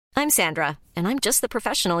I'm Sandra, and I'm just the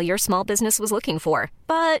professional your small business was looking for.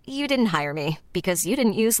 But you didn't hire me because you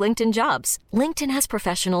didn't use LinkedIn Jobs. LinkedIn has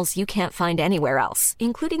professionals you can't find anywhere else,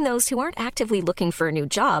 including those who aren't actively looking for a new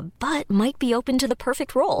job, but might be open to the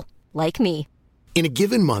perfect role, like me. In a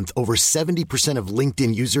given month, over 70% of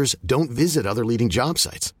LinkedIn users don't visit other leading job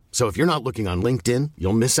sites. So if you're not looking on LinkedIn,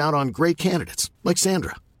 you'll miss out on great candidates like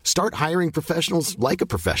Sandra. Start hiring professionals like a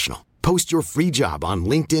professional. Post your free job on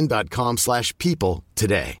linkedin.com/people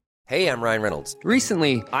today. Hey, I'm Ryan Reynolds.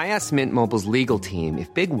 Recently, I asked Mint Mobile's legal team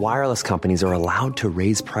if big wireless companies are allowed to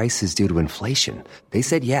raise prices due to inflation. They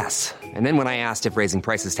said yes. And then when I asked if raising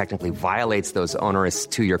prices technically violates those onerous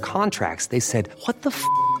 2-year contracts, they said, "What the f***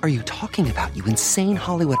 are you talking about, you insane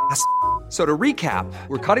Hollywood ass?" So to recap,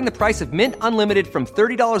 we're cutting the price of Mint Unlimited from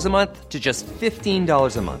 $30 a month to just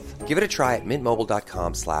 $15 a month. Give it a try at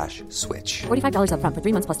mintmobile.com/switch. $45 up front for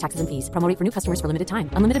 3 months plus taxes and fees. Promo rate for new customers for limited time.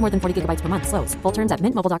 Unlimited more than 40 gigabytes per month. Slows full terms at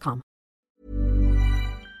mintmobile.com.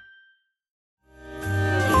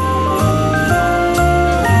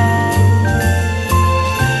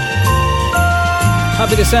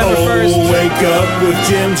 Happy December 1st. Oh, wake up with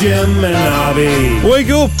Jim and Nobby. Wake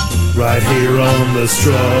up. Right here on the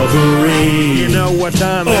Strawberry. You know what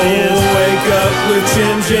time it is. Oh, wake up with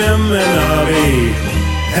Jim and Nobby.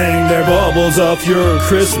 Hang their baubles off your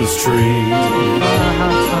Christmas tree.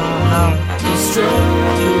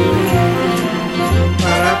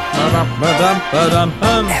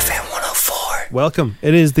 FM 104. Welcome.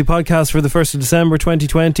 It is the podcast for the 1st of December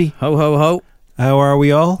 2020. Ho, ho, ho. How are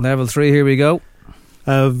we all? Level 3, here we go.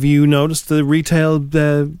 Have you noticed the retail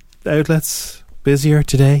outlets busier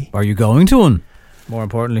today? Are you going to one? More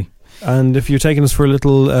importantly. And if you're taking us for a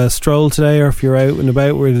little stroll today, or if you're out and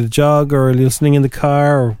about with a jog, or listening in the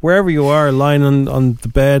car, or wherever you are, lying on the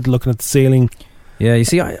bed looking at the ceiling. Yeah, you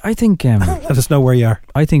see, I think... let us know where you are.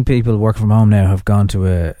 I think people working from home now have gone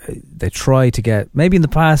to they try to get... Maybe in the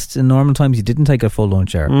past, in normal times, you didn't take a full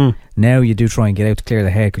lunch hour. Now you do try and get out to clear the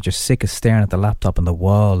head because you're sick of staring at the laptop and the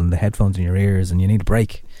wall and the headphones in your ears, and you need a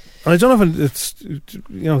break. And I don't know if it's,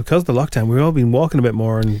 because of the lockdown, we've all been walking a bit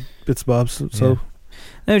more and bits and bobs. So, yeah.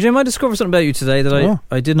 Now, Jim, I discovered something about you today that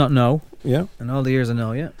I did not know. Yeah. In all the years I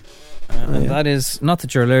know you. And that is not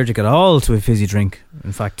that you're allergic at all to a fizzy drink.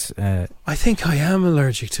 In fact, I think I am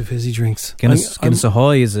allergic to fizzy drinks. Guinness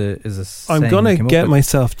Ahoy is a I'm going to get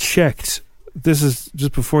myself checked. This is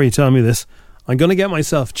just before you tell me this. I'm going to get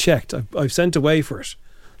myself checked. I've sent away for it.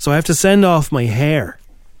 So I have to send off my hair.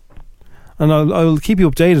 And I'll keep you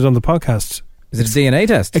updated on the podcast. Is it a DNA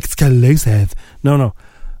test? Exclusive. No.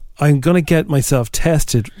 I'm going to get myself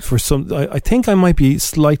tested for some... I think I might be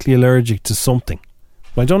slightly allergic to something.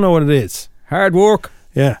 But I don't know what it is. Hard work.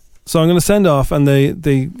 Yeah. So I'm going to send off, and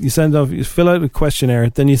you fill out a questionnaire,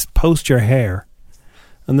 then you post your hair,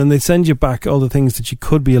 and then they send you back all the things that you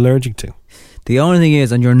could be allergic to. The only thing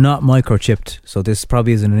is, and you're not microchipped, so this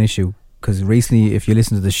probably isn't an issue, because recently, if you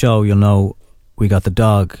listen to the show, you'll know we got the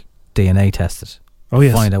dog DNA tested. Oh,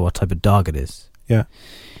 yes. Find out what type of dog it is. Yeah.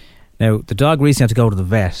 Now, the dog recently had to go to the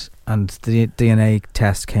vet, and the DNA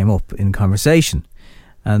test came up in conversation,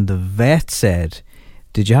 and the vet said,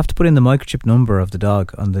 "Did you have to put in the microchip number of the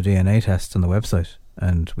dog on the DNA test on the website?"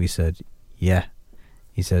 And we said, yeah.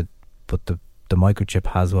 He said, but the microchip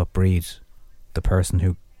has what breed the person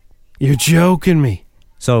who... You're joking me.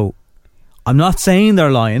 So, I'm not saying they're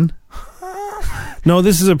lying. No,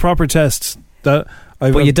 this is a proper test. But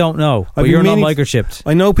you don't know. But you're not microchipped.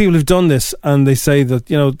 I know people who've done this, and they say that,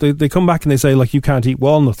 they come back and they say, like, you can't eat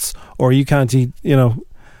walnuts, or you can't eat,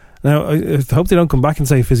 Now, I hope they don't come back and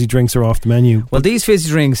say fizzy drinks are off the menu. Well, these fizzy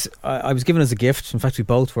drinks, I was given as a gift. In fact, we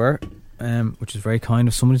both were, which is very kind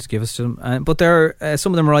of somebody to give us to them. But they're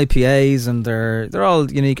some of them are IPAs, and they're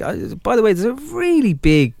all unique. By the way, there's a really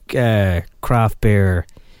big craft beer,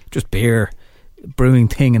 just beer brewing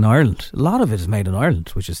thing in Ireland. A lot of it is made in Ireland,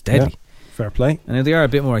 which is deadly. Yeah, fair play. And they are a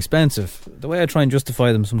bit more expensive. The way I try and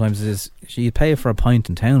justify them sometimes is, you'd pay for a pint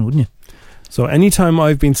in town, wouldn't you? So anytime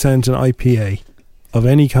I've been sent an IPA of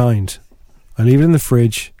any kind, I leave it in the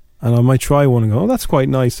fridge, and I might try one and go, oh, that's quite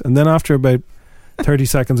nice. And then after about 30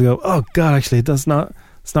 seconds I go, oh God, actually it's not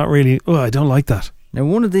really, I don't like that. Now,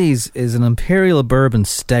 one of these is an Imperial Bourbon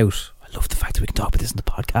Stout. I love the fact that we can talk about this in the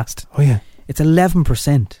podcast. Oh yeah. It's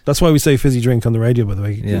 11%. That's why we say fizzy drink on the radio, by the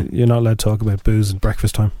way. Yeah. You're not allowed to talk about booze at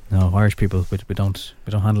breakfast time. No, Irish people, we don't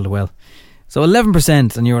handle it well. So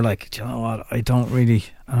 11%, and you were like, do you know what? I don't really.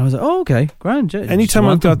 And I was like, oh, okay, grand. Anytime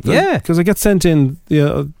I've got, because I get sent in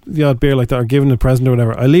the odd beer like that, or given a present or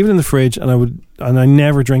whatever, I leave it in the fridge, and I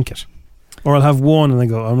never drink it, or I'll have one and I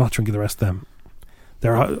go, I'm not drinking the rest of them.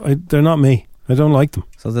 They're not me. I don't like them.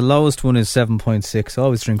 So the lowest one is 7.6.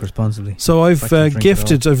 Always drink responsibly. So I've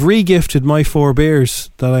I've re-gifted my 4 beers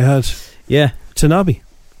that I had. Yeah. To Nobby.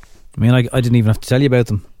 I mean, I didn't even have to tell you about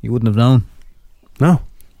them. You wouldn't have known. No.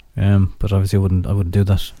 But obviously I wouldn't do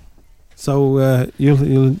that. So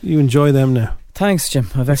you enjoy them now. Thanks, Jim.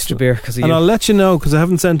 I've extra beer because of you. And I'll let you know, because I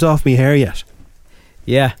haven't sent off my hair yet.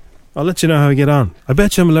 Yeah. I'll let you know how I get on. I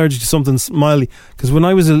bet you I'm allergic to something mildly, because when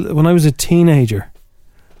I was a teenager,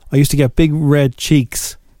 I used to get big red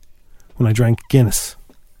cheeks when I drank Guinness.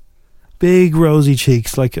 Big rosy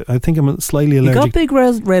cheeks, like I think I'm slightly allergic. You got big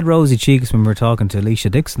red rosy cheeks when we were talking to Alicia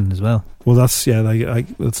Dixon as well. Well, that's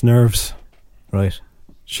it's nerves. Right.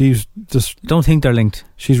 She's just... Don't think they're linked.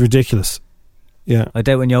 She's ridiculous. Yeah. I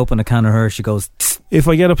doubt when you open a can of her, she goes... Tss. If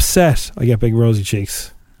I get upset, I get big rosy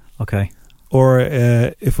cheeks. Okay. Or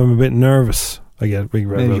if I'm a bit nervous, I get big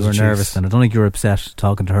rosy cheeks. Maybe you were nervous then. I don't think you were upset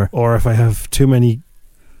talking to her. Or if I have too many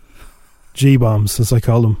G-bombs, as I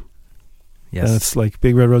call them. Yes. And it's like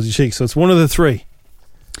big red rosy cheeks. So it's one of the 3.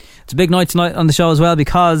 It's a big night tonight on the show as well,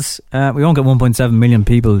 because we won't get 1.7 million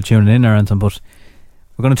people tuning in or anything, but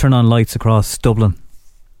we're going to turn on lights across Dublin.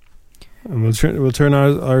 And we'll turn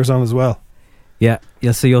ours on as well. Yeah,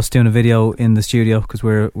 you'll see us doing a video in the studio because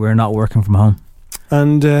we're not working from home.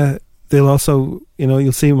 And they'll also,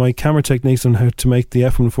 you'll see my camera techniques on how to make the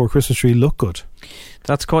F104 Christmas tree look good.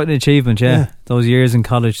 That's quite an achievement, yeah. Those years in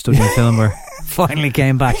college studying film were finally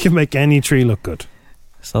came back. You can make any tree look good.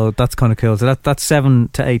 So that's kind of cool. So that's 7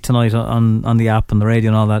 to 8 tonight on the app and the radio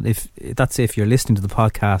and all that. If you're listening to the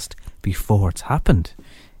podcast before it's happened.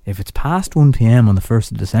 If it's past 1 p.m. on the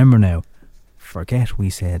 1st of December now, forget we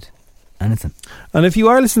said anything. And if you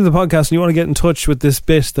are listening to the podcast and you want to get in touch with this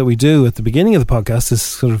bit that we do at the beginning of the podcast, this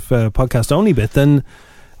sort of podcast only bit, then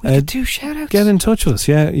we could do shout outs. Get in touch with us.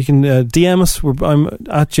 Yeah, you can DM us. I'm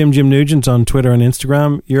at Jim Nugent on Twitter and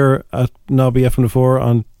Instagram. You're at Nobby F104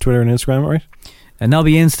 on Twitter and Instagram, right?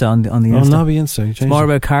 Nobby Insta on the Insta. Oh, Nobby Insta. It's more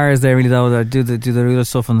about cars there, really, though. Do the real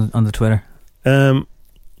stuff on the Twitter.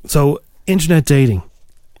 So internet dating.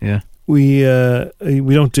 Yeah, we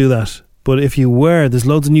don't do that. But if you were, there's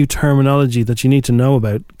loads of new terminology that you need to know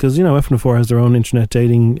about, because F104 has their own internet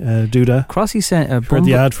dating doodah. Crossy sent for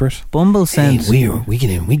the ad for it. Bumble sent. Hey,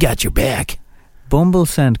 we got your back. Bumble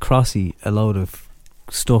sent Crossy a load of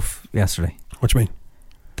stuff yesterday. What do you mean?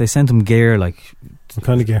 They sent him gear, like what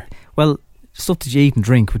kind of gear? Well, stuff that you eat and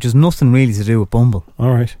drink, which has nothing really to do with Bumble.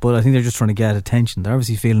 All right, but I think they're just trying to get attention. They're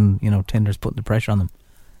obviously feeling, Tinder's putting the pressure on them.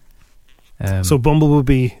 So Bumble would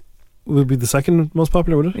be the second most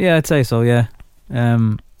popular, would it? Yeah, I'd say so, yeah.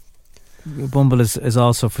 Bumble is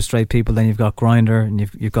also for straight people. Then you've got Grindr, and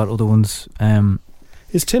you've got other ones.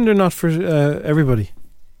 Is Tinder not for everybody?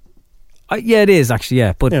 Yeah, it is actually,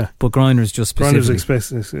 yeah. But Grindr is just specific.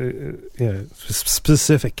 Grindr is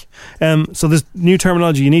specific. So there's new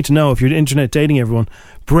terminology you need to know if you're internet dating everyone.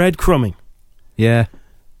 Breadcrumbing. Yeah.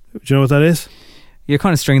 Do you know what that is? You're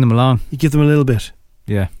kind of stringing them along. You give them a little bit.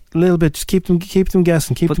 Yeah. A little bit, just keep them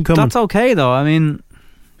guessing, keep them coming. That's okay though. I mean,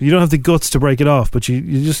 you don't have the guts to break it off, but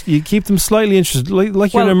you keep them slightly interested,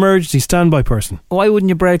 like you're an emergency standby person. Why wouldn't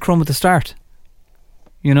you breadcrumb at the start?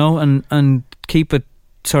 And keep it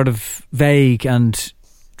sort of vague and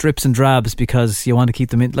drips and drabs because you want to keep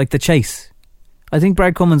them in, like the chase. I think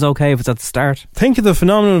breadcrumbing's okay if it's at the start. Think of the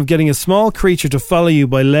phenomenon of getting a small creature to follow you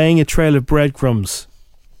by laying a trail of breadcrumbs.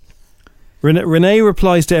 Renee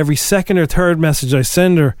replies to every second or third message I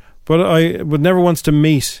send her, but I would never wants to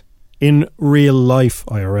meet in real life,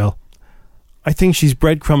 IRL. I think she's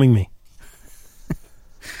breadcrumbing me.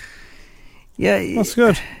 Yeah. That's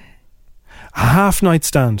good. A half night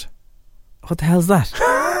stand. What the hell's that?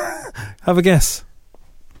 Have a guess.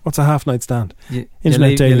 What's a half night stand? You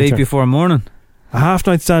leave before morning. A half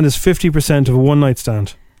night stand is 50% of a one night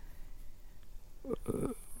stand.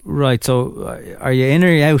 Right, so are you in or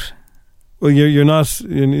are you out? Well, you're not.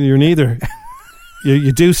 You're neither.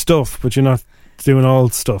 you do stuff, but you're not doing all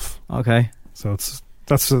stuff. Okay. So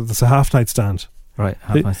that's a half night stand. Right,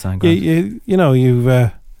 half night stand.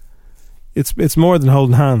 It's more than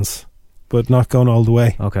holding hands, but not going all the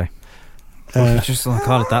way. Okay. Just don't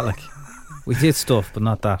call it that. Like, we did stuff, but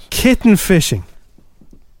not that. Kitten fishing.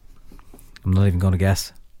 I'm not even going to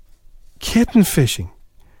guess. Kitten fishing,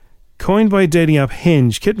 coined by dating app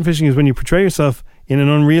Hinge. Kitten fishing is when you portray yourself in an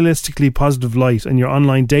unrealistically positive light in your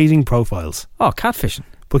online dating profiles. Oh, catfishing.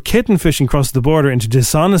 But kitten fishing crosses the border into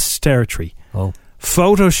dishonest territory. Oh.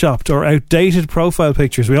 Photoshopped or outdated profile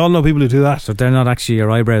pictures. We all know people who do that. So they're not actually your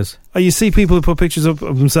eyebrows. Oh, you see people who put pictures up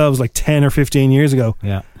of themselves like 10 or 15 years ago.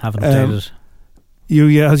 Yeah, haven't updated.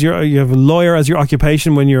 You have a lawyer as your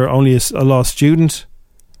occupation when you're only a law student.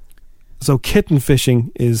 So kitten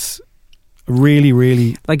fishing is really,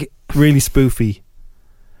 really, Like, really spoofy.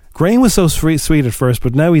 Graham was so sweet at first,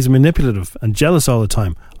 but now he's manipulative and jealous all the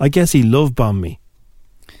time. I guess he love bombed me.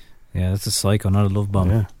 yeah, that's a psycho, not a love bomb.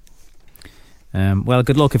 Yeah. Well,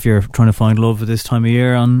 good luck if you're trying to find love at this time of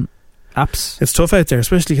year on apps. It's tough out there,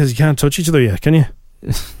 especially because you can't touch each other yet, can you?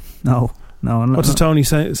 No. What does Tony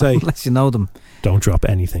say? Unless you know them. Don't drop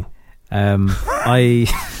anything. Including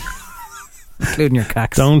your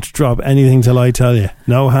cacks. Don't drop anything till I tell you.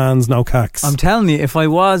 No hands, no cacks. I'm telling you, if I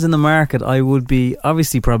was in the market, I would be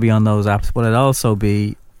obviously probably on those apps, but I'd also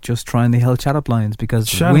be just trying the hell chat up lines, because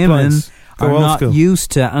Chat-up women lines. Go are old not school. used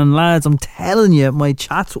to. And lads, I'm telling you, my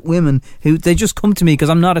chats with women who they just come to me because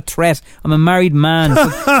I'm not a threat. I'm a married man,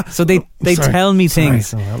 so they Sorry. tell me Sorry, things.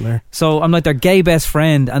 so out there. So I'm like their gay best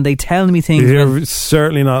friend, and they tell me things. You're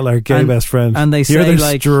certainly not their gay And- best friend. and they You're say, their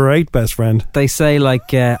like- straight best friend. They say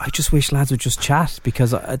like, I just wish lads would just chat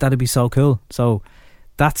because that'd be so cool. So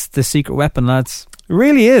that's the secret weapon, lads. It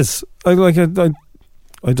really is. I don't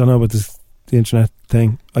know about the internet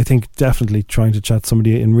thing. I think definitely trying to chat to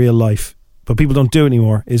somebody in real life, but people don't do it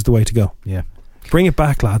anymore, is the way to go. Yeah. Bring it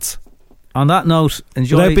back, lads. On that note,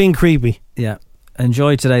 enjoy. Without being creepy. Yeah,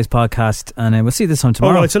 enjoy today's podcast, and we'll see you this time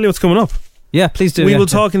tomorrow. I'll tell you what's coming up. Yeah, please do. We yeah. will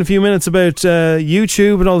talk in a few minutes about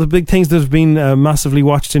YouTube and all the big things that have been massively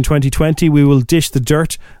watched in 2020. We will dish the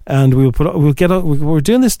dirt, and we're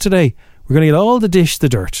doing this today. We're going to get all the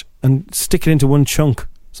dirt and stick it into one chunk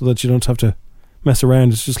so that you don't have to mess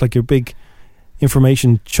around. It's just like your big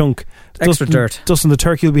information chunk. Extra dirt. Dustin the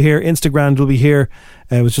Turkey will be here. Instagram will be here.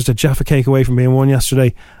 It was just a Jaffa cake away from being won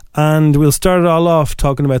yesterday. And we'll start it all off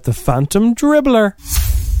talking about the Phantom Dribbler.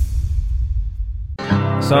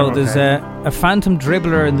 So there's a Phantom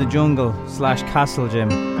Dribbler in the jungle / castle, Jim.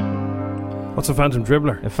 What's a Phantom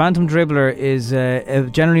Dribbler? A Phantom Dribbler is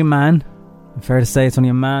generally a man. Fair to say it's only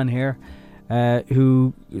a man here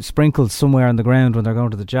who sprinkles somewhere on the ground when they're going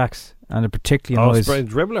to the jacks, and it particularly annoys.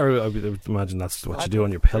 Dribbler, I would imagine that's what you do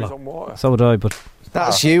on your pillow. So would I, but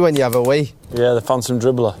That's you when you have a wee. Yeah, the Phantom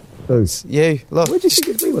Dribbler. Who's? You. Look. Where do you think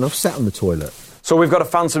it'd be when I've sat on the toilet? So we've got a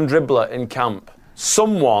Phantom Dribbler in camp.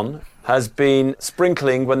 Someone has been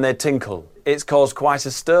sprinkling when they tinkle. It's caused quite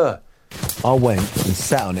a stir. I went and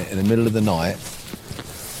sat on it in the middle of the night,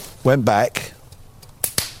 went back,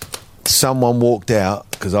 someone walked out,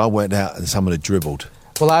 because I went out and someone had dribbled.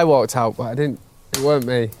 Well, I walked out, but I didn't. It weren't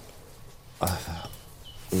me. I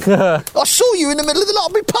saw you in the middle of the night,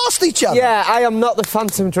 we passed each other. Yeah, I am not the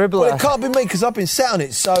Phantom Dribbler. Well, it can't be me, because I've been sat on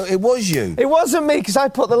it, so it was you. It wasn't me, because I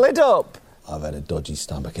put the lid up. I've had a dodgy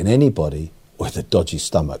stomach, and anybody with a dodgy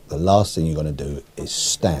stomach, the last thing you're going to do is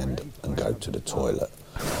stand and go to the toilet.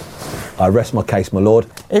 I rest my case, my lord.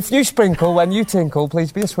 If you sprinkle when you tinkle,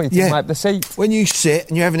 please be a sweetie and wipe the seat. When you sit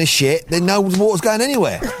and you're having a shit, then no water's going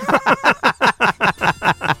anywhere.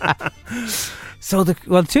 so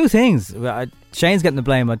two things. Shane's getting the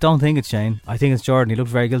blame. I don't think it's Shane. I think it's Jordan. He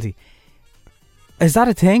looked very guilty. Is that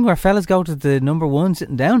a thing where fellas go to the number one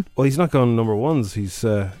sitting down? Well, he's not going number ones. He's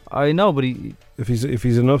I know, but if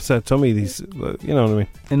he's an upset tummy, he's you know what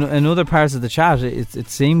I mean. In other parts of the chat, it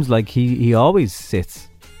seems like he always sits.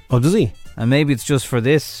 Oh, does he? And maybe it's just for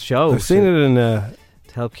this show. I've seen it in. To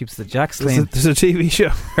help keeps the jacks clean. There's a TV show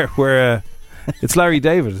where it's Larry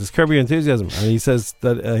David. It's Curb Your Enthusiasm, and he says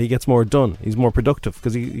that he gets more done. He's more productive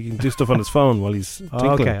because he can do stuff on his phone while he's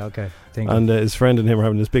tinkling. Okay. And his friend and him are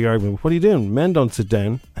having this big argument. What are you doing? Men don't sit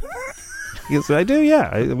down. He goes, I do, yeah.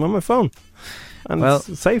 I'm on my phone. And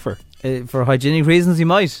it's safer. For hygienic reasons, he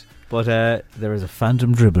might. But there is a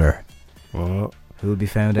Phantom Dribbler who will be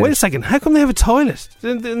found out. Wait a second. How come they have a toilet?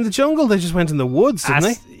 In the jungle, they just went in the woods, didn't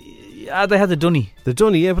they? They had the dunny. The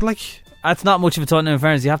dunny, yeah, but like... That's not much of a toilet in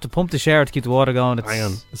fairness. You have to pump the shower to keep the water going. Hang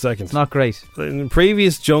on a second. It's not great. In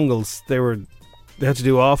previous jungles, they had to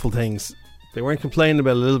do awful things. They weren't complaining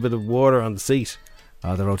about a little bit of water on the seat.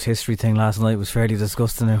 Oh, the rotisserie thing last night was fairly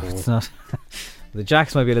disgusting now. It's not. The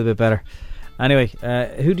jacks might be a little bit better. Anyway,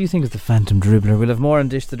 who do you think is the Phantom Dribbler? We'll have more on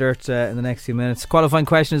Dish the Dirt in the next few minutes. Qualifying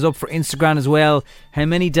question is up for Instagram as well. How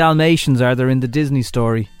many Dalmatians are there in the Disney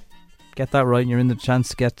story? Get that right and you're in the chance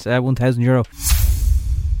to get €1,000.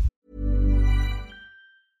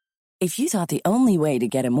 If you thought the only way to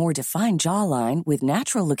get a more defined jawline with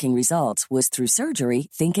natural-looking results was through surgery,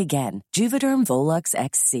 think again. Juvederm Volux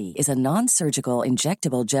XC is a non-surgical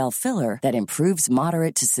injectable gel filler that improves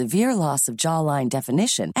moderate to severe loss of jawline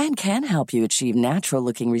definition and can help you achieve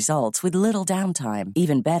natural-looking results with little downtime.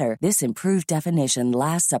 Even better, this improved definition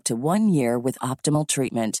lasts up to 1 year with optimal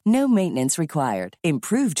treatment. No maintenance required.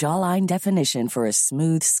 Improve jawline definition for a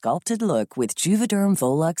smooth, sculpted look with Juvederm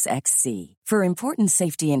Volux XC. For important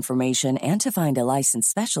safety information and to find a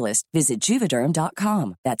licensed specialist, visit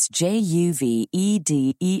Juvederm.com. That's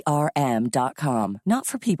JUVEDERM.com. Not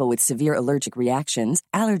for people with severe allergic reactions,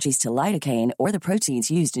 allergies to lidocaine, or the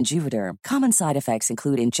proteins used in Juvederm. Common side effects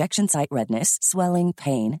include injection site redness, swelling,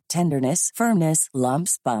 pain, tenderness, firmness,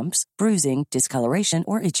 lumps, bumps, bruising, discoloration,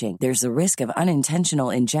 or itching. There's a risk of unintentional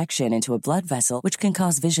injection into a blood vessel, which can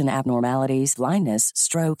cause vision abnormalities, blindness,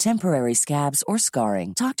 stroke, temporary scabs, or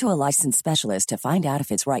scarring. Talk to a licensed specialist to find out if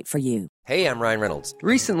it's right for you. Hey, I'm Ryan Reynolds.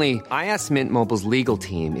 Recently, I asked Mint Mobile's legal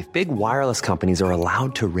team if big wireless companies are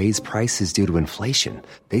allowed to raise prices due to inflation.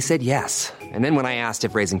 They said yes. And then when I asked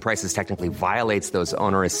if raising prices technically violates those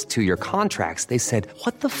onerous 2-year contracts, they said,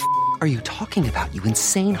 "What the f*** are you talking about, you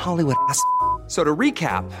insane Hollywood ass?" So to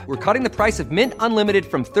recap, we're cutting the price of Mint Unlimited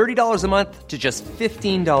from $30 a month to just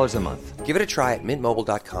 $15 a month. Give it a try at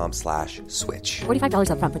mintmobile.com/switch.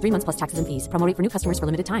 $45 up front for 3 months plus taxes and fees. Promo rate for new customers for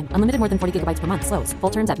limited time. Unlimited more than 40 gigabytes per month. Slows full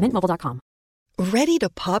terms at mintmobile.com. Ready to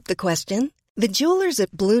pop the question? The jewelers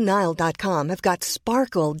at BlueNile.com have got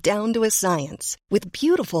sparkle down to a science with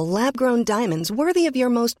beautiful lab-grown diamonds worthy of your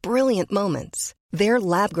most brilliant moments. Their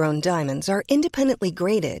lab-grown diamonds are independently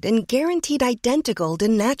graded and guaranteed identical to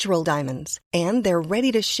natural diamonds. And they're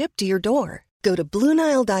ready to ship to your door. Go to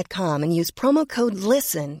BlueNile.com and use promo code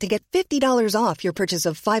LISTEN to get $50 off your purchase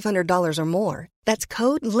of $500 or more. That's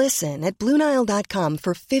code LISTEN at BlueNile.com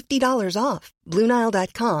for $50 off.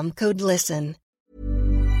 BlueNile.com, code LISTEN.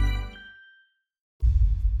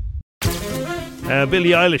 Billie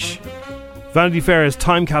Eilish. Vanity Fair has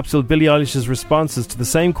time capsuled Billie Eilish's responses to the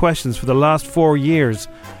same questions for the last 4 years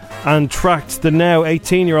and tracked the now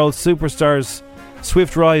 18-year-old superstar's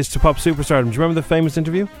swift rise to pop superstardom. Do you remember the famous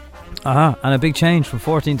interview? And a big change from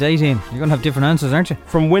 14 to 18. You're going to have different answers, aren't you?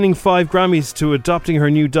 From winning 5 Grammys to adopting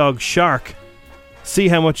her new dog, Shark. See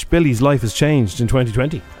how much Billie's life has changed in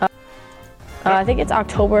 2020. I think it's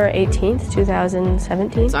October 18th,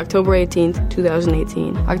 2017. It's October 18th,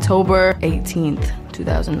 2018. October 18th,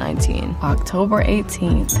 2019. October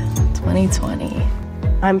 18th, 2020.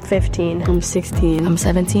 I'm 15. I'm 16. I'm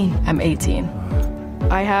 17. I'm 18.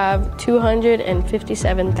 I have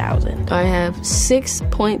 257,000. I have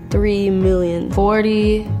 6.3 million.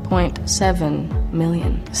 40.7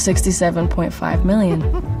 million. 67.5 million.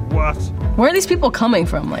 What? Where are these people coming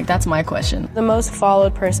from? Like, that's my question. The most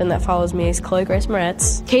followed person that follows me is Chloe Grace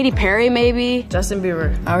Moretz. Katy Perry, maybe. Justin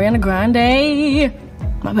Bieber. Ariana Grande.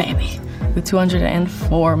 My baby. With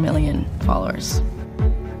 204 million followers.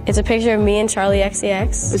 It's a picture of me and Charlie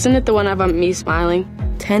XCX. Isn't it the one about me smiling?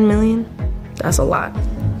 10 million? That's a lot.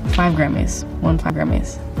 5 Grammys. 5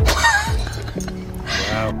 Grammys.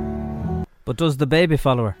 Wow. But does the baby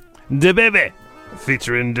follow her? The baby!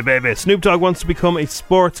 Featuring the baby. Snoop Dogg wants to become a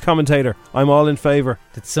sports commentator. I'm all in favour.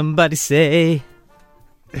 Did somebody say?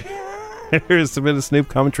 Here's a bit of Snoop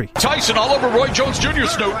commentary. Tyson all over Roy Jones Jr.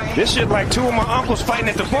 Snoop. This shit like 2 of my uncles fighting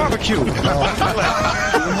at the barbecue. Get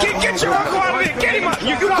your uncle out of there. Get him out.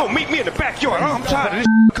 You go meet me in the backyard. I'm tired of this.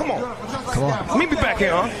 Come on. Meet me back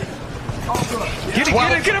here, huh?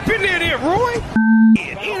 Get up in there, Roy.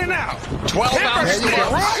 In and out. 12 ounces.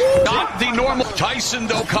 Not the normal Tyson,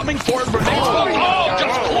 though, coming forward. Just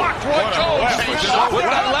blocked Roy Jones with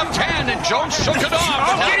that left hand, and Jones shook it off.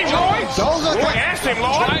 Oh, get him, Roy. Roy, ask him,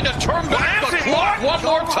 Lord. Trying to turn back the clock one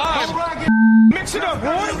more time. Mix it up,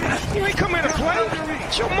 Roy. You ain't come here to play.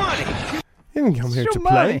 It's your money. You didn't come here to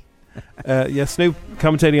play. Snoop,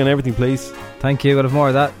 commentating on everything, please. Thank you. We'll have more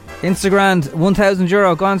of that. Instagram,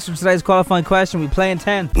 €1,000. Go answer today's qualifying question. We play in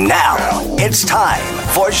 10. Now it's time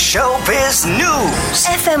for Showbiz News.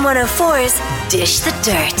 FM 104's Dish the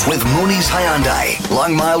Dirt. With Mooney's Hyundai,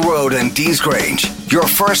 Long Mile Road and Dean's Grange. Your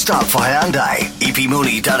first stop for Hyundai.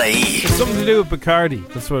 epmooney.ie. It's something to do with Bacardi.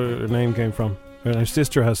 That's where her name came from. And her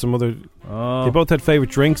sister has some other... They both had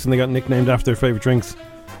favourite drinks and they got nicknamed after their favourite drinks.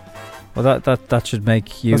 Well, that should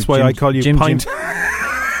make you... That's why I call you Jim Pint.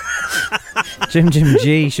 Jim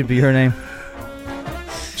G should be your name.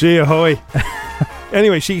 G ahoy.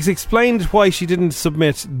 Anyway, she's explained why she didn't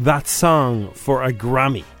submit that song for a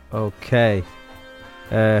Grammy. Okay.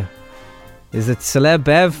 Is it Celeb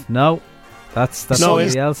Bev? No. That's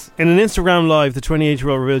somebody else. In an Instagram live, the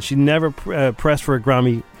 28-year-old revealed she never pressed for a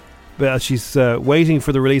Grammy, but she's waiting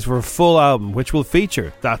for the release of her full album, which will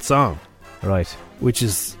feature that song. Right. Which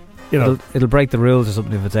is, It'll break the rules or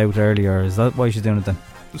something if it's out earlier. Is that why she's doing it then?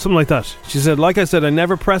 Something like that. She said, like I said, I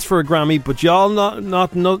never pressed for a Grammy, but y'all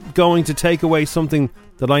not going to take away something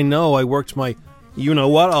that I know I worked my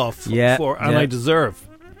you-know-what off for and I deserve.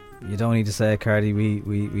 You don't need to say it, Cardi.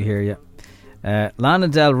 We hear you. Lana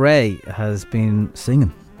Del Rey has been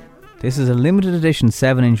singing. This is a limited edition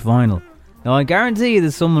 7-inch vinyl Now, I guarantee you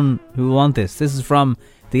there's someone who will want this. This is from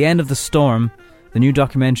The End of the Storm, the new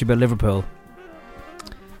documentary about Liverpool.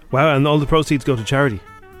 Wow, and all the proceeds go to charity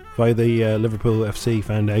via the Liverpool FC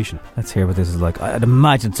Foundation. Let's hear what this is like. I'd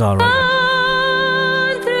imagine it's all right.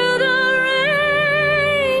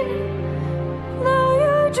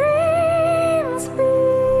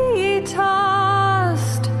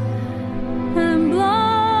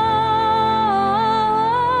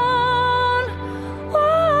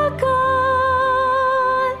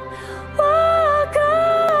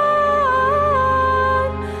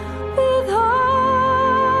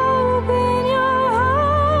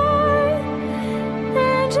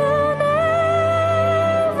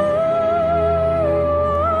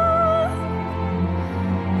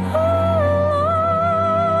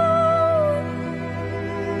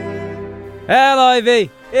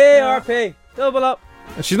 L-I-V-E-R-P. Double up.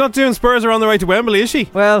 She's not doing Spurs are on the way to Wembley, is she?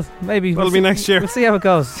 Well, maybe. That'll be next year. We'll see how it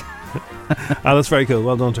goes. That's very cool.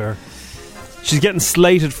 Well done to her. She's getting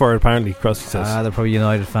slated for it, apparently, Crosby says. They're probably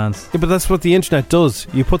United fans. Yeah, but that's what the internet does.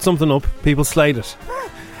 You put something up, people slate it.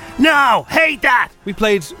 No, hate that. We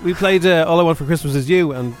played All I Want for Christmas Is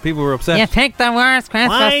You, and people were upset. You picked the worst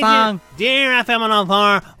Christmas song. Dear FM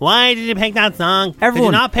 104, why did you pick that song?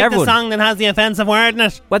 Everyone, did you not pick the song that has the offensive word in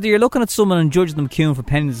it? Whether you're looking at someone and judging them queuing for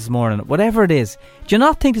pennies this morning, whatever it is, do you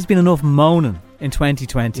not think there's been enough moaning in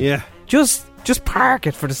 2020? Yeah. Just park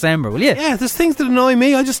it for December, will you? Yeah, there's things that annoy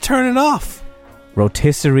me. I just turn it off.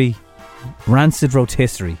 Rotisserie, rancid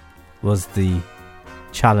rotisserie was the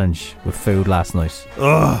challenge with food last night.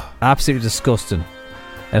 Ugh. Absolutely disgusting.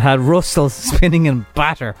 It had Russell spinning in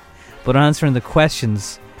batter, but answering the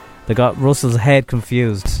questions that got Russell's head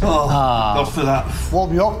confused. God for that.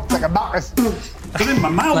 Warm you up, it's like a mattress. It's in my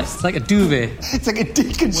mouth. It's like a duvet. It's like a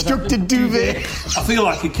deconstructed duvet. I feel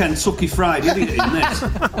like a Kentucky Fried Idiot in this.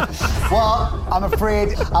 Well, I'm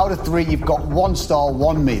afraid out of 3 you've got 1 star,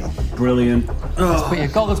 1 meal. Brilliant. Let's put your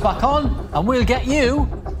goggles back on and we'll get you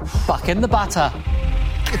back in the batter.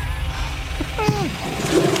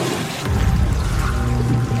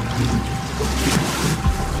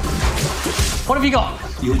 What have you got?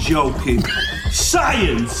 You're joking.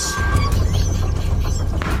 Science!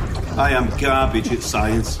 I am garbage at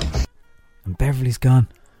science. And Beverly's gone.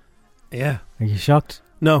 Yeah. Are you shocked?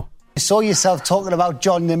 No. You saw yourself talking about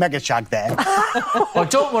John the Mega Shag there. Oh,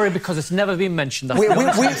 don't worry, because it's never been mentioned. We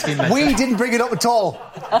didn't bring it up at all.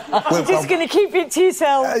 You're just going to keep it to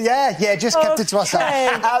yourself? Yeah, just kept it to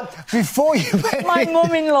ourselves. Before you went... My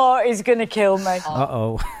mum-in-law is going to kill me.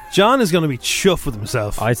 Uh-oh. John is going to be chuffed with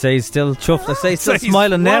himself. I'd say he's still chuffed. I'd say he's still he's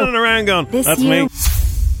smiling now. Running around going, that's me.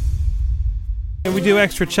 We do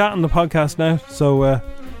extra chat on the podcast now, so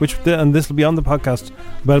and this will be on the podcast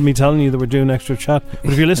about me telling you that we're doing extra chat.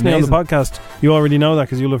 But if you're listening on the podcast, you already know that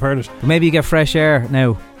because you'll have heard it. But maybe you get fresh air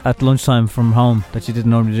now at lunchtime from home that you didn't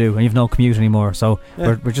normally do, and you've no commute anymore. So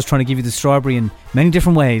we're just trying to give you the strawberry in many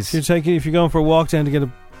different ways. If you're going for a walk down to get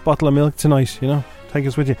a bottle of milk tonight, take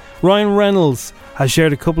us with you. Ryan Reynolds has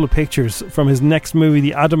shared a couple of pictures from his next movie,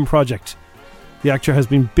 The Adam Project. The actor has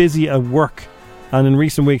been busy at work, and in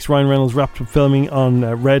recent weeks Ryan Reynolds wrapped up filming on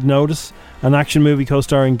Red Notice, an action movie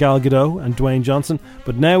co-starring Gal Gadot and Dwayne Johnson,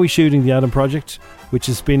 but now he's shooting The Adam Project, which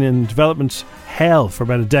has been in development hell for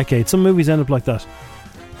about a decade. Some movies end up like that.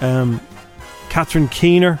 Catherine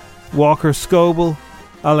Keener, Walker Scoble,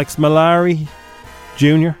 Alex Malari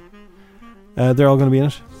Jr. They're all going to be in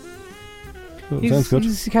it. Sounds good.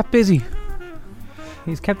 He's kept busy.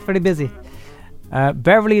 He's kept very busy.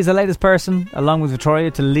 Beverly is the latest person, along with Victoria,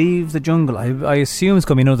 to leave the jungle. I assume it's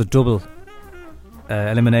going to be another double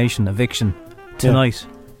elimination, eviction tonight.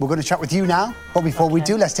 Yeah. We're going to chat with you now, but before we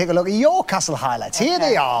do, let's take a look at your castle highlights. Here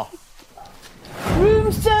they are. Room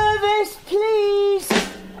service, please.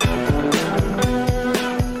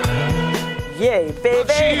 Yay,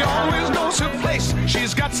 baby. She always knows her place.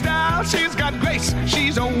 She's got style, she's got grace.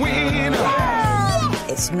 She's a winner.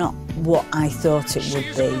 It's not what I thought it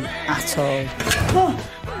would be at all.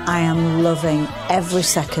 I am loving every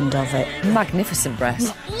second of it. Magnificent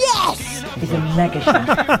breasts. Yes! He's a mega shot.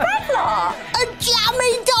 Bella! A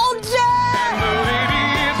jammy dodger!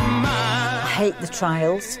 I hate the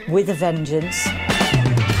trials with a vengeance. Oh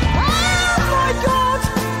my God!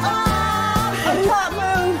 I can't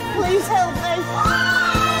move. Please help me.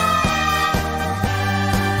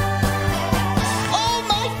 Oh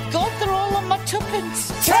my God, they're all on my tuppence.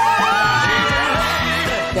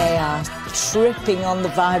 They are tripping on the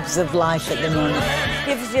vibes of life at the moment.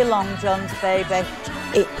 Give us your long johns, baby.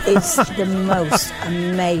 It is the most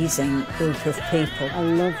amazing group of people. I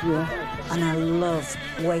love you. And I love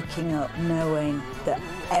waking up knowing that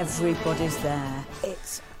everybody's there.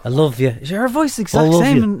 It's I love you. Her voice is the exact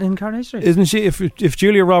same in Coronation Street. Isn't she? If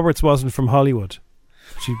Julia Roberts wasn't from Hollywood,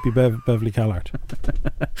 she'd be Beverly Callard.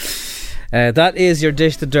 That is your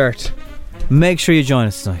Dish the Dirt. Make sure you join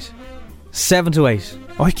us tonight. 7 to 8.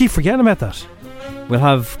 Oh, I keep forgetting about that. We'll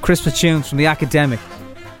have Christmas tunes from the Academic.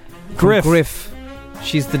 Griff.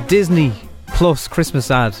 She's the Disney Plus Christmas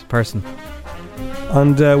ad person.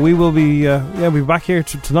 And we will be we'll be back here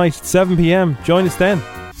tonight at 7 p.m. Join us then.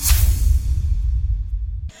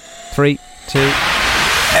 3, 2.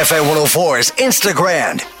 FM 104's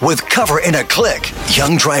Instagram with Cover in a Click.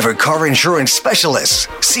 Young driver car insurance specialists.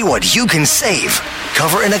 See what you can save.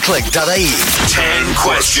 Coverinaclick.ie. 10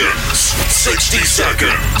 questions, 60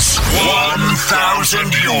 seconds, €1,000.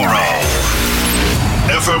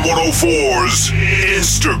 FM 104's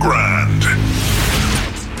Instagram.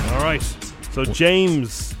 All right. So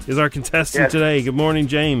James is our contestant today. Good morning,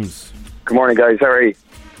 James. Good morning, guys. How are you?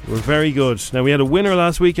 We're very good. Now, we had a winner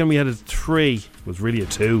last week and we had a 3. It was really a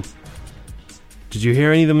 2. Did you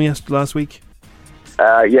hear any of them last week?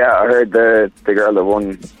 Yeah, I heard the girl that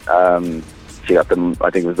won. She got the, I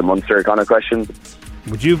think it was the Munster kind of question.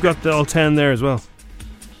 Would you have got all 10 there as well?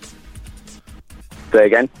 Say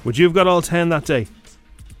again? Would you have got all 10 that day?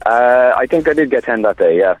 I think I did get 10 that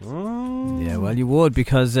day, yeah. Oh. Yeah, well, you would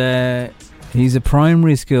because he's a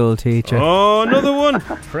primary school teacher. Oh, another one.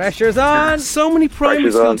 Pressure's on. So many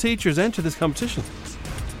primary school teachers enter this competition.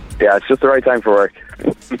 Yeah, it's just the right time for work.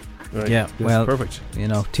 Right. Yeah, well, perfect. You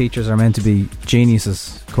know, teachers are meant to be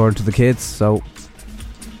geniuses according to the kids, so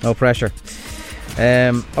no pressure.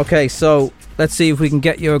 Okay, so let's see if we can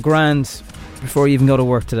get you a grand before you even go to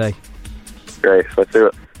work today. Great, let's do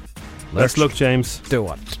it. Let's look, James. Do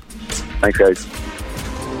what? Thanks, guys.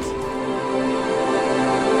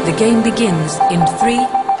 The game begins in 3,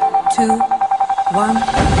 2, 1.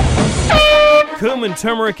 Cumin,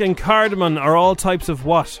 turmeric and cardamom are all types of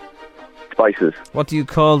what? Spices. What do you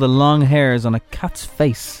call the long hairs on a cat's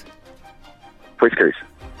face? Whiskers.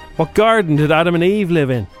 What garden did Adam and Eve live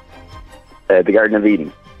in? The Garden of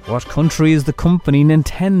Eden. What country is the company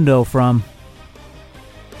Nintendo from?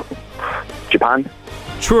 Japan.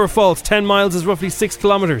 True or false, 10 miles is roughly 6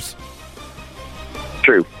 kilometres?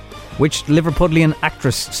 True. Which Liverpudlian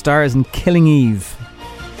actress stars in Killing Eve?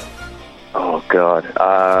 Oh, God.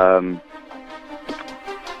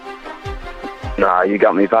 Nah, you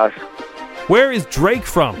got me fast. Where is Drake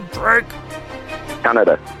from? Drake.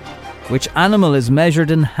 Canada. Which animal is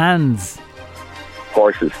measured in hands?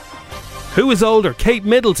 Horses. Who is older, Kate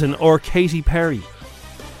Middleton or Katy Perry?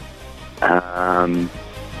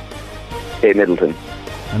 Kate Middleton.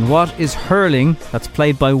 And what is hurling that's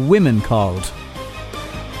played by women called?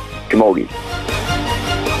 Camogie.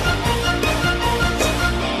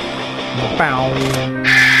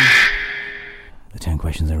 The 10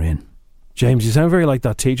 questions are in. James, you sound very like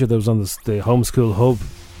that teacher that was on the homeschool hub.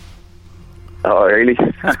 Oh, really?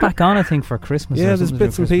 That's back on, I think, for Christmas. Yeah, there's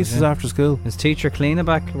bits and pieces after school. Is Teacher Cleaner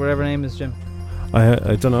back, whatever her name is, Jim?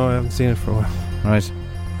 I don't know, I haven't seen it for a while. Right.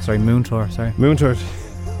 Sorry, Moon Tour, sorry. Moon Tour.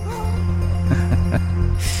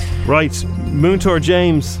 Right, Moon Tour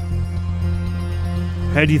James.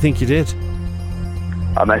 How do you think you did?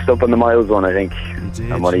 I messed up on the miles one, I think. You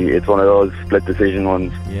did. It's one of those split decision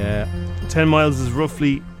ones. Yeah. 10 miles is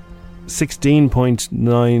roughly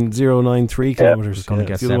 16.9093 kilometres. It's going to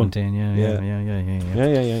get 17,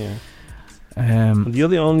 yeah. And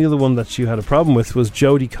the only other one that you had a problem with was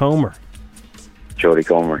Jodie Comer. Jodie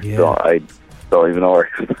Comer. Yeah. So I don't even know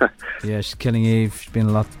her. Yeah, she's Killing Eve. She's been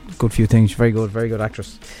in a good few things. She's very good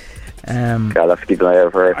actress. I'll have to keep an eye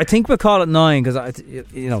out for her. I think we'll call it 9 because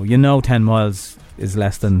you know 10 miles is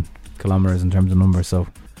less than kilometres in terms of numbers. So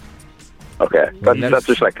okay, that's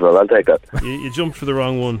respectable. I'll take that. You jumped for the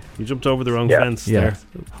wrong one. You jumped over the wrong fence there,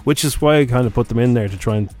 which is why I kind of put them in there to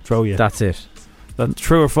try and throw you. That's it. That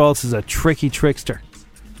true or false is a tricky trickster.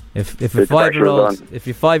 If a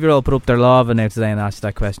 5-year-old put up their lava now today and asked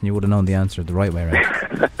that question, you would have known the answer the right way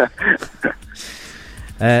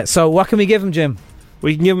around. So what can we give him, Jim?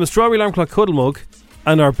 We can give him a strawberry alarm clock cuddle mug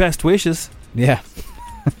and our best wishes. Yeah.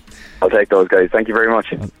 I'll take those, guys. Thank you very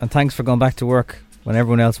much. And thanks for going back to work when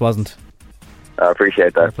everyone else wasn't. I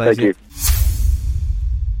appreciate that. Thank you.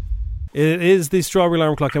 It is the strawberry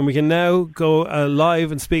alarm clock, and we can now go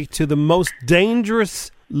live and speak to the most dangerous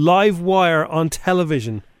live wire on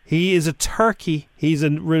television. He is a turkey. He's a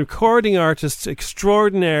recording artist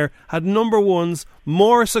extraordinaire. Had number ones,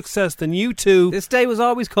 more success than you two. This day was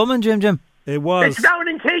always coming, Jim. It was. It's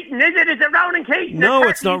Ronan Keaton, is it? Is it Ronan Keaton? No,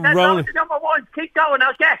 it's not Ronan. Number one. Keep going.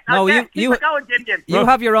 I'll get. Keep going, Jim. You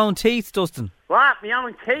have your own teeth, Dustin. What? My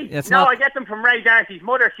own teeth? It's no, not... I get them from Ray Darcy's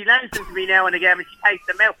mother. She lends them to me now and again, and she takes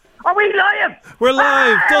them out. Are we live? We're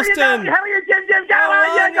live, How Dustin. How are you, Jim? Go.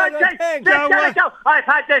 I've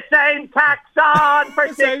had the same tax on for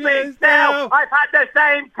 6 weeks now. I've had the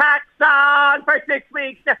same tax on for 6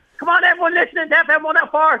 weeks now. Come on, everyone listening to FM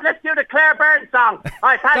 104. Let's do the Claire Byrne song.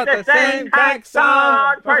 I've had the same tax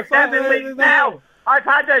on for 7 weeks now. I've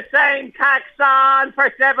had the same tax on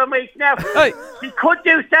for 7 weeks now. Hey. He could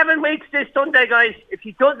do 7 weeks this Sunday, guys. If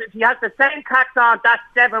he has the same tax on, that's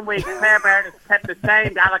 7 weeks. Claire Byrne has kept the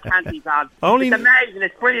same Alicantes on. It's amazing.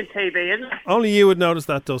 It's brilliant TV, isn't it? Only you would notice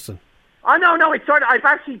that, Dustin. Oh, no, it's sort of... I've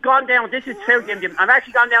actually gone down... This is true, Jim. I've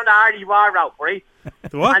actually gone down the RDUR route, right?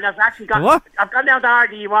 The what? And I've actually gone... What? I've gone down the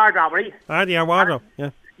RDUR route, right? RDUR route,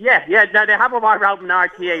 yeah. Yeah. No, they have a wide route in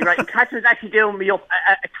RTA, right? And Catherine's actually doing me up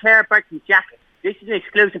a Claire Burton jacket. This is an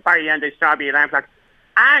exclusive for you on the Strawberry Alarm Clock.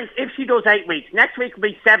 And if she does 8 weeks, next week will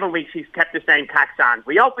be 7 weeks she's kept the same tax on.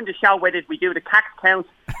 We open the show with it. We do the tax count.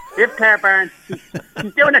 If Claire Byrne, she's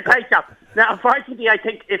doing a great job. Now, unfortunately, I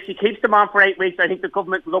think if she keeps them on for 8 weeks, I think the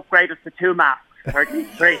government will upgrade us to 2 masks.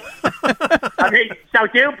 33. I mean, so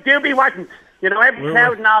do be watching. You know, every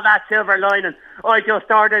cloud and all that silver lining. I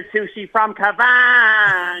just ordered sushi from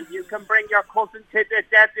Cavan. You can bring your cousin to the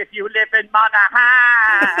depth if you live in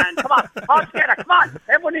Monaghan. Come on, all together. Come on,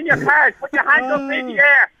 everyone in your cars. Put your hands up in the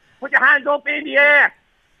air. Put your hands up in the air.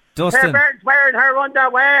 Dustin. Claire Byrne's wearing her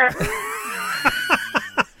underwear.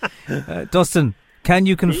 Dustin, can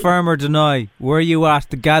you confirm or deny, were you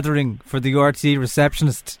at the gathering for the RTE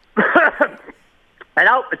receptionist?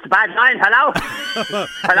 Hello, it's a bad line. Hello.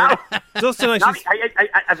 Hello. Dustin,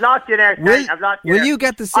 I've lost you there. Will you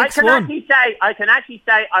get the 6-1? I can actually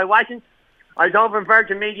say I wasn't. I was over in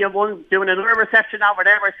Virgin Media 1 doing another reception over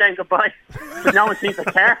there. We're saying goodbye. But no one seems to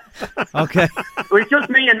care. Okay. It was just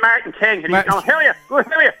me and Martin King. And he's going, hear you.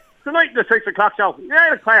 Tonight the 6 o'clock show.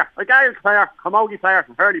 Yeah, it's Claire. I got it, Claire. Camogie player.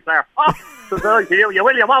 Hurley player. Oh, good night to you. You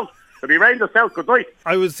will, you won't. It'll be rain the south. Good night.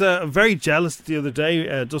 I was very jealous the other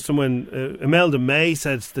day, Dustin, when Imelda May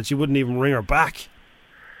said that she wouldn't even ring her back.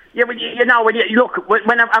 Yeah, when you look,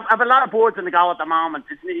 when I've a lot of boards on the go at the moment,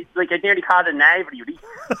 it's like I nearly called it naivety.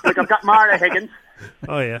 Like I've got Mara Higgins.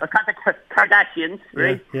 Oh yeah. I've got the Kardashians,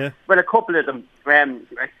 right? Yeah. Well, a couple of them.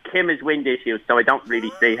 Kim has wind issues, so I don't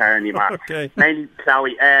really see her anymore. Okay. Mainly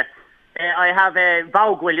Chloe. I have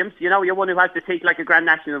Vogue Williams, you know, you're one who has to teeth like a Grand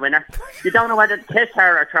National winner. You don't know whether to kiss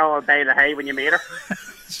her or throw a bale of hay when you meet her.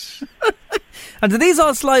 And do these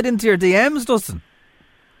all slide into your DMs, Dustin?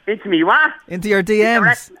 Into me what? Into your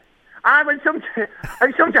DMs?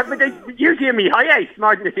 Sometimes, but they usually in me high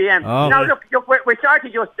more than the DM. Oh, no, look, we're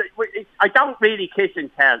starting just... I don't really kiss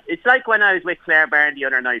and tell. It's like when I was with Claire Byrne the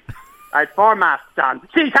other night. I had 4 masks on.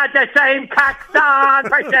 She's had the same tax on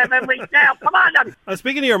for 7 weeks now. Come on, then.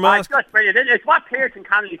 Speaking of your mask... It's just brilliant. It's what Pearson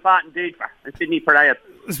Connolly fought and did for in Sydney Parade.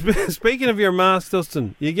 Speaking of your mask,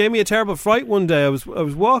 Dustin, you gave me a terrible fright one day. I was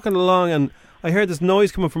walking along and I heard this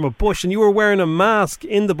noise coming from a bush and you were wearing a mask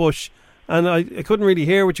in the bush and I couldn't really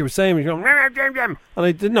hear what you were saying. You were going, and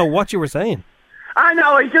I didn't know what you were saying. I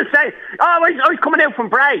know, I just say, I was coming out from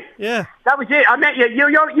Bray. Yeah. That was it. I met you.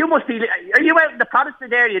 You must be, are you out in the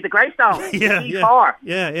Protestant area, the Greystone? Yeah.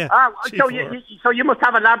 So you must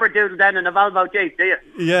have a Labradoodle then and a Volvo Jeep, do you?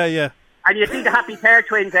 Yeah. And you see the Happy Pair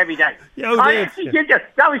twins every day. Yeah,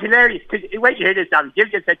 that was hilarious. Wait, you hear this, Tommy. Jim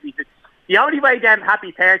just said to me, the only way them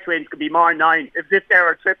Happy Pair twins could be more 9 is if they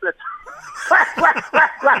were triplets.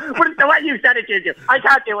 The way you said it, Jim. I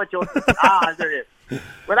can't do it, Justin. There it is.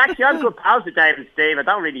 Well, actually, I'm good pals with Dave and Steve. I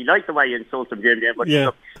don't really like the way you insult them, Jim. But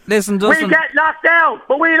yeah. Listen, Dustin. We get locked down,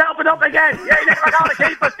 but we'll open up again. You ain't never going to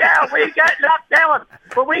keep us down. We get locked down,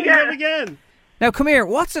 but we get it again. Now, come here.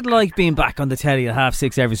 What's it like being back on the telly at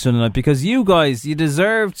 6:30 every Sunday night? Because you guys, you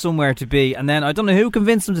deserved somewhere to be, and then I don't know who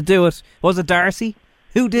convinced them to do it. Was it Darcy?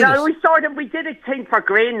 Who did it? We did a thing for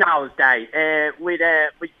Greenhouse Day with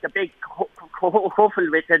the big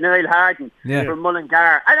huffle with Niall Harden from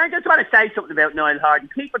Mullingar. And I just want to say something about Niall Harden.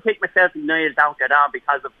 People think myself and Niall don't get on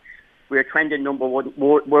because of we're trending number one in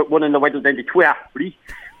the world in the Twitter, right?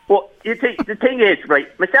 But the thing is,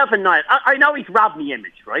 right, myself and Niall, I know he's robbed me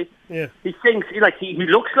image, right? Yeah. He sings, he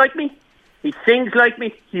looks like me, he sings like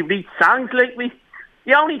me, he reads songs like me.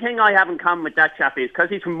 The only thing I have in common with that chap is because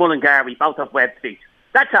he's from Mullingar, we both have web feet.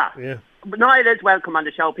 That's all. Yeah. But Niall is welcome on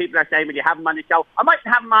the show. People are saying, will you have him on the show? I might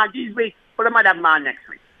have him on this week, but I might have him on next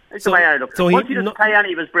week. That's the way I look. Once he doesn't play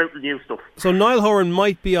any of his brutal new stuff. So Niall Horan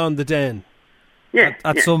might be on the Den. Yeah.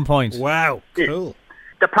 At some point. Wow. Yeah. Cool.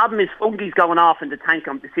 The problem is Fungy's going off in the tank.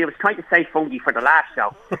 I was trying to say Fungy for the last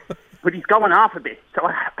show, but he's going off a bit. So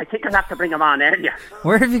I think I'll have to bring him on earlier.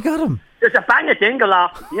 Where have you got him? There's a bang of dingle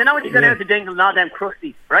off. You know when you go down to dingle and all them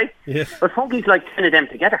crusties, right? Yeah. But Funky's like 10 of them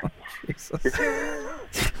together.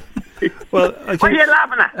 Well, What are you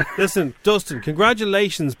laughing at? Listen, Dustin,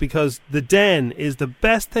 congratulations, because The Den is the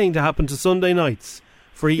best thing to happen to Sunday nights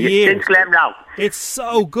for years. Since Glen Rowe. It's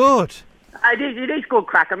so good. It is good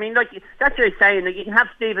crack. I mean, like, that's what you're saying. Like, you can have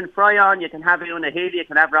Stephen Fry on, you can have Una Healy, you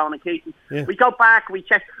can have Ronan Keaton. Yeah. We go back, we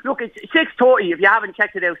check. Look, it's 6:30, if you haven't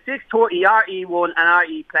checked it out. 6:30, RE1 and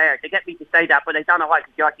RE Player. They get me to say that, but I don't know why,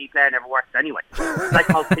 because the RE Player never works anyway. Like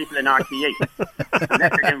most people in RTE.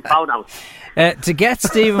 Unless they're doing photos. To get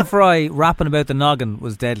Stephen Fry rapping about the noggin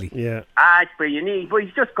was deadly. Yeah. It's brilliant. But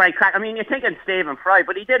he's just great crack. I mean, you're thinking Stephen Fry,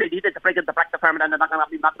 but he did it. He did the bring it the back the permanent and the knocking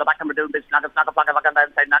up the back and we're doing this, knock down,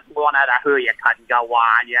 say not one out of who you couldn't go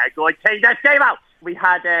on. Yeah, good thing. That came out. We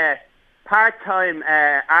had a part-time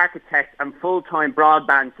architect and full-time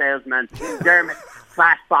broadband salesman, Dermot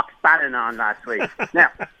Flashbox Bannon on last week. Now,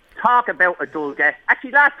 talk about a dull guest.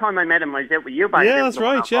 Actually, last time I met him, I was out with you. Yeah, that's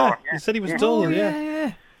right, yeah. You said he was dull,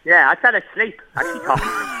 yeah. Yeah, I fell asleep, actually, talking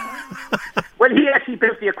to him. Well, he actually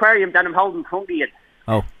built the aquarium that I'm holding Fungi in.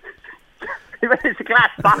 Oh. It's a glass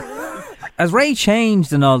box. Has Ray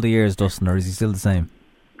changed in all the years, Dustin, or is he still the same?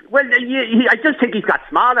 Well, I just think he's got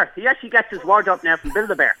smaller. He actually gets his wardrobe now from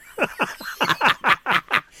Build-A-Bear.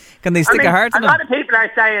 Can they stick a heart in him? A lot of people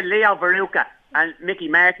are saying Leo Varuka and Mickey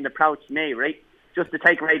Martin approached me, right? Just to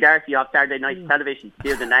take Ray Darcy off Saturday night television to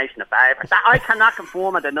do the nation a favour. I cannot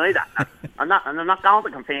confirm or deny that. I'm not going to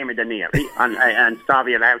confirm or deny it, right? And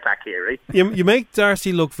Strawberry Outback here, right? You make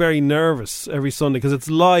Darcy look very nervous every Sunday because it's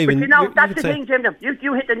live. But and you know, that's the thing, Jim.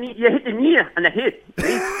 You hit the knee, and the hit.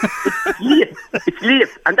 It's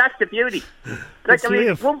live, and that's the beauty. Like, I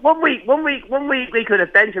mean, one week we could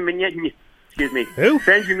have Benjamin Yitten. Excuse me. Who?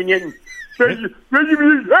 Benjamin Yitten. Benjamin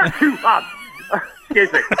Yitten.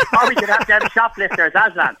 Excuse me. Or we could have them shoplifters,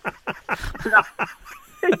 Aslan.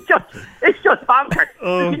 It's just bonkers.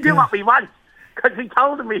 We can do what we want. Because we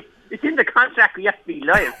told them it's in the contract we have to be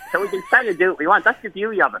live. So we can say and do what we want. That's the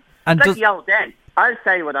beauty of it. And it's like the old Den. I'll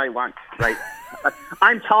say what I want, right?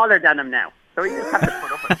 I'm taller than him now. So you just have to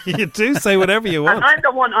put up with it. You do say whatever you want. And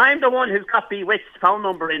I'm the one who's got Bewitched's phone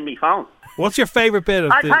number in my phone. What's your favourite bit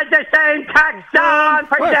of I've had the same tax on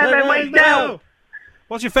for 7 weeks now.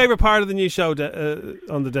 What's your favourite part of the new show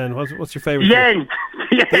on the Den? What's your favourite? The end.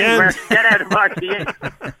 The end. Get out of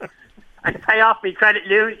RTE. And pay off my credit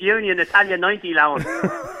union Italia 90 loan.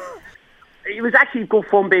 It was actually good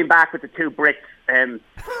fun being back with the two Brits. Big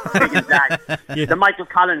and Zag. The Michael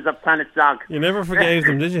Collins of Planet Zog. You never forgave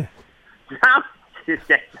them, did you? But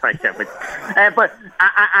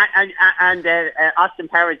Austin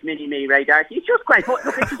Powers, Mini-Me, Ray Darcy. It's just great. Look,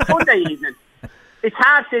 it's a Sunday evening. It's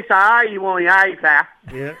 6:30. RE1, class.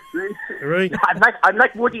 Yeah, right. I'm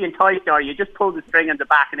like Woody in Toy Story. You just pull the string on the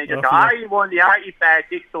back and they just go RE1, the RE class,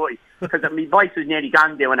 6:30. Because my voice was nearly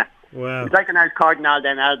gone doing it. Wow. It's like an Ernst Cardinal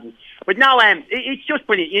then album. But no, it's just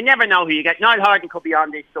brilliant. You never know who you get. Niall Harden could be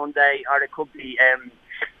on this Sunday, or it could be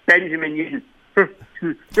Benjamin Newton.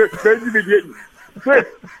 Benjamin Newton.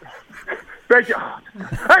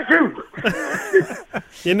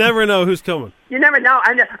 You never know who's coming. You never know,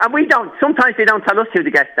 and we don't. Sometimes they don't tell us who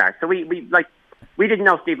the guests are. So we didn't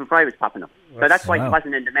know Stephen Fry was popping up. So that's why he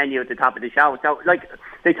wasn't in the menu at the top of the show. So like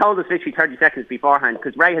they told us literally 30 seconds beforehand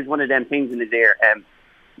because Ray has one of them things in his ear,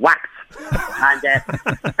 wax, and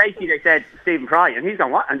basically they said Stephen Fry, and he's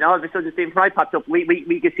going what? And all of a sudden Stephen Fry popped up.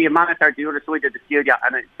 We could see a monitor at the other side of the studio,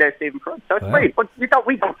 and there's Stephen Fry. So it's great, but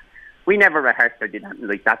we never rehearsed or did anything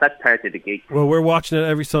like that. That's part of the gig. Well, we're watching it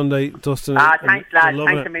every Sunday, Dustin. Thanks, lad.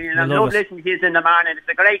 Thanks a million. I love listening to you in the morning. It's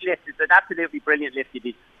a great lift. It's an absolutely brilliant lift you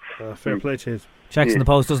did. Fair play to you. Checks in the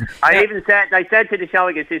post, doesn't. I said to the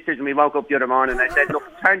Shawigga sisters when we woke up the other morning, I said, look,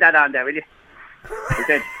 turn that on there, will you? I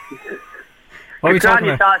said, what are we talking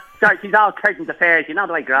about? Sorry, she's all curtains affairs. You know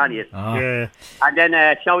the way Granny is. Oh. Yeah. And then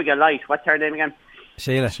Shawigga Light. What's her name again?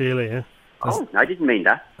 Sheila, yeah. Oh, I didn't mean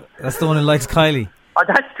that. That's the one who likes Kylie. Oh,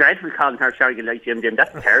 that's dreadful calling her Shawigga Light Jim.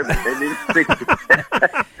 That's terrible.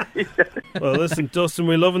 Well, listen, Dustin,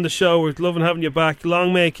 we're loving the show. We're loving having you back.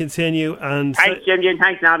 Long may it continue. And thanks, Jim.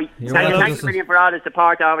 Thanks, Nobby. Thanks a million for all the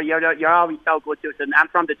support over. You're always so good to us, and I'm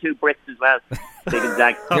from the two Brits as well. Big and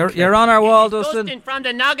Zach. You're on our wall, Dustin. Dustin from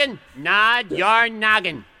the noggin. Nod your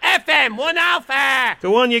noggin. FM 1 Alpha.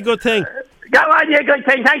 Go on, you good thing. Go on, you good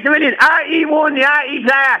thing. Thanks a million. RE1, the RE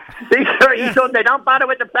player. Big sure Sunday. Don't bother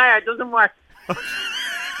with the player. It doesn't work.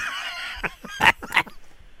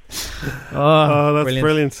 Oh, that's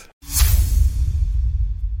brilliant.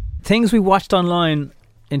 Things we watched online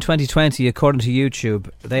in 2020, according to YouTube,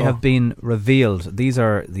 they have been revealed. These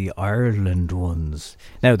are the Ireland ones.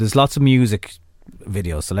 Now, there's lots of music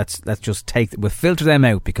videos. So let's just we'll filter them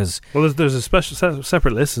out because there's a special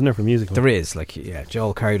separate list, isn't there, for music? There is,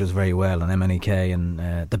 Joel Corry does very well on MNEK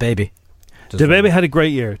and The Baby. The Baby had a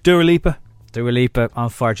great year. Dua Lipa on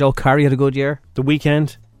fire. Joel Corry had a good year. The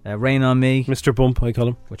Weeknd, Rain on Me, Mr. Bump, I call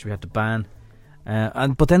him, which we had to ban.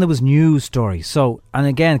 But then there was news stories. So, and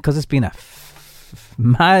again, because it's been a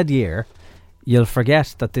mad year, you'll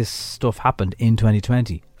forget that this stuff happened in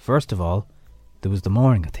 2020. First of all, there was the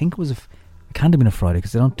morning. I think it can't have been a Friday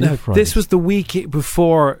because they don't do Friday. This was the week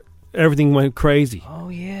before everything went crazy. Oh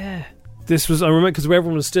yeah. This was, I remember, because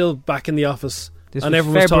everyone was still back in the office. This and was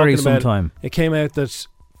everyone February was talking about sometime. It came out that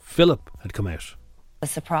Philip had come out. A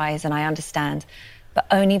surprise, and I understand, but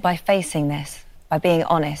only by facing this, by being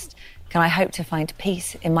honest, can I hope to find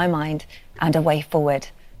peace in my mind and a way forward.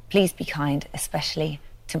 Please be kind, especially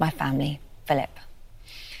to my family, Philip.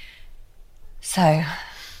 So,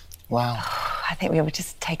 wow. I think we would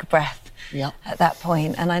just take a breath at that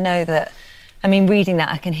point. And I know that, reading that,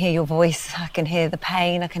 I can hear your voice, I can hear the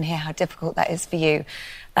pain, I can hear how difficult that is for you.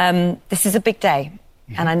 This is a big day,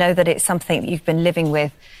 and I know that it's something that you've been living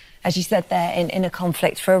with, as you said there, in a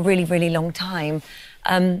conflict for a really, really long time.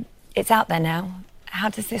 It's out there now. How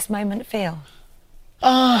does this moment feel?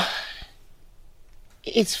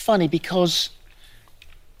 It's funny because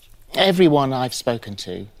everyone I've spoken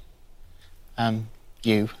to,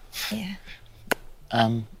 you,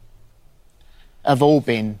 have all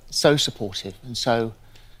been so supportive and so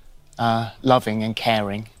loving and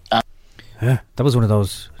caring. That was one of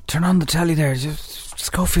those, turn on the telly there,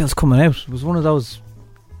 Schofield's coming out. It was one of those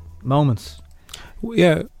moments.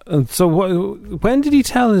 Yeah, and so when did he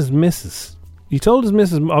tell his missus? He told his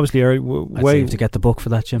missus, obviously, I'd to get the book for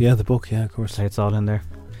that, Jim. Yeah, the book, yeah, of course. It's all in there.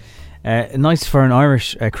 Nice for an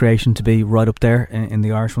Irish creation to be right up there in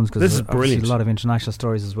the Irish ones, because this is brilliant. A lot of international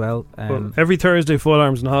stories as well. Every Thursday, Full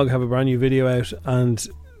Arms and Hog have a brand new video out, and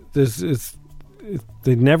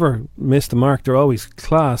they never miss the mark. They're always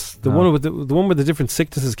class. The one with the one where the different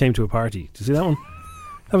sicknesses came to a party. Did you see that one?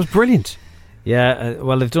 That was brilliant. Yeah,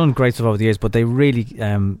 well, they've done great stuff over the years, but they really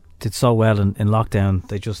did so well in lockdown.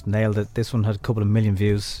 They just nailed it. This one had a couple of million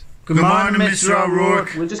views. Good morning, Mr.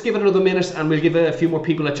 O'Rourke. We'll just give it another minute and we'll give a few more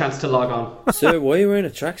people a chance to log on. Sir, why are you wearing a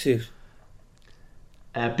tracksuit?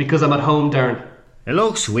 Because I'm at home, Darren. It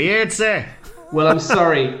looks weird, sir. Well, I'm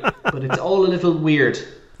sorry, but it's all a little weird.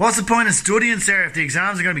 What's the point of studying, sir, if the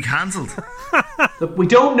exams are going to be cancelled? Look, we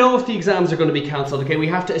don't know if the exams are going to be cancelled, okay? We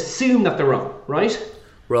have to assume that they're wrong, right?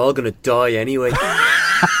 We're all going to die anyway.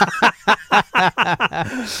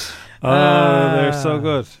 They're so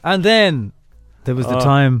good. And then there was the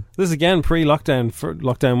time. This is again pre-lockdown, for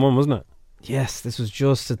lockdown 1, wasn't it? Yes, this was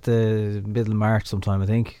just at the middle of March sometime, I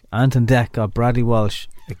think. Anton Deck got Bradley Walsh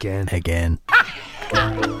again. The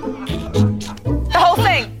whole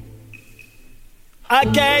thing.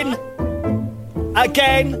 Again. I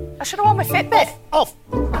should have worn my Fitbit. Off.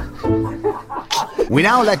 We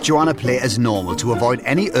now let Joanna play as normal to avoid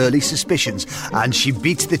any early suspicions, and she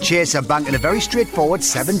beats the chaser, banking a very straightforward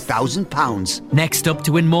 £7,000. Next up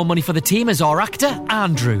to win more money for the team is our actor,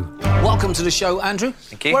 Andrew. Welcome to the show, Andrew.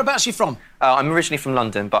 Thank you. Whereabouts are you from? I'm originally from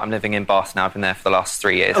London, but I'm living in Bath now. I've been there for the last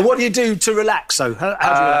 3 years. And what do you do to relax, though? How do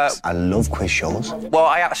you relax? I love quiz shows. Well,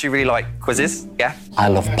 I actually really like quizzes, yeah. I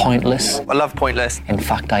love Pointless. I love Pointless. In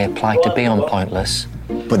fact, I applied to be on Pointless,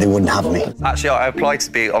 but they wouldn't have me. Actually, I applied to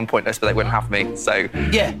be on Pointless, but they wouldn't have me, so...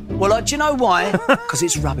 Yeah, well, do you know why? Because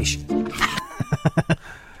it's rubbish.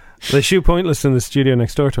 They shoot Pointless in the studio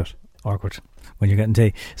next door to it. Awkward when you're getting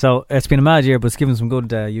tea. So it's been a mad year, but it's given some good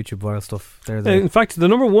YouTube viral stuff there. In fact, the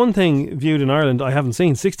number one thing viewed in Ireland I haven't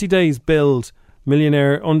seen: 60 days build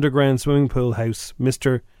millionaire underground swimming pool house,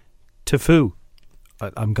 Mr. Tafou.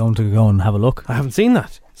 I'm going to go and have a look. I haven't seen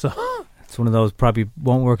that, so it's one of those probably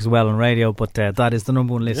won't work as well on radio, but that is the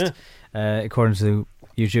number one list according to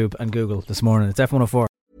YouTube and Google this morning. It's F104.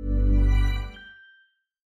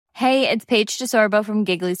 Hey, it's Paige DeSorbo from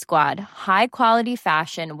Giggly Squad. High quality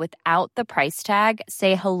fashion without the price tag.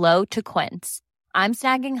 Say hello to Quince. I'm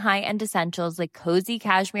snagging high-end essentials like cozy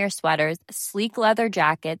cashmere sweaters, sleek leather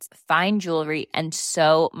jackets, fine jewelry, and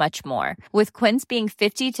so much more. With Quince being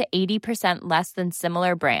 50 to 80% less than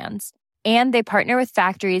similar brands. And they partner with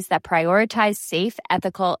factories that prioritize safe,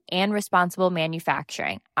 ethical, and responsible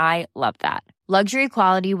manufacturing. I love that. Luxury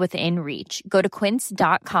quality within reach. Go to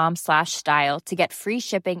quince.com/style to get free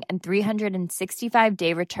shipping and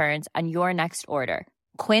 365-day returns on your next order.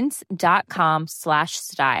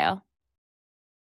 Quince.com/style.